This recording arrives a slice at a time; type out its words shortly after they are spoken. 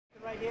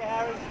Right here,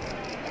 Harry.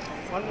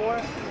 One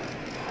more.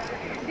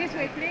 This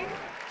way, please.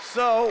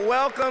 So,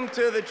 welcome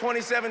to the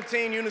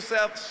 2017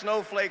 UNICEF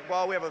Snowflake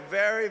Ball. We have a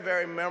very,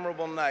 very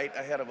memorable night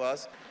ahead of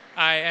us.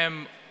 I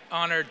am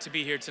honored to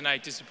be here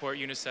tonight to support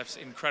UNICEF's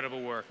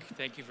incredible work.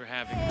 Thank you for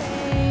having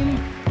me.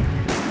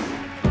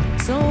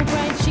 So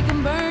bright she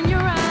can burn your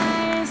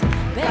eyes.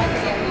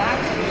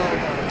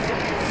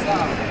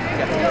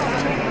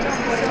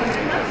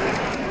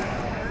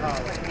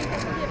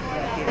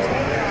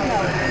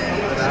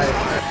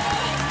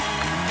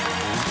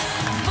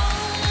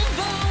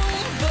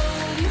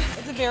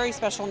 It's a very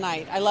special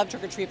night. I love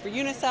Trick or Treat for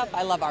UNICEF.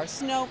 I love our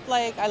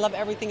snowflake. I love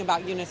everything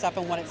about UNICEF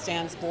and what it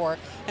stands for,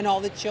 and all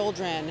the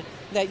children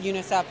that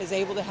UNICEF is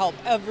able to help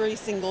every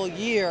single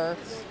year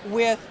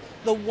with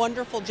the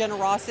wonderful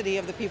generosity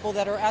of the people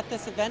that are at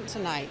this event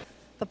tonight.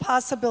 The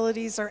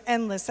possibilities are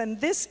endless, and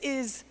this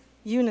is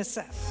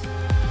UNICEF.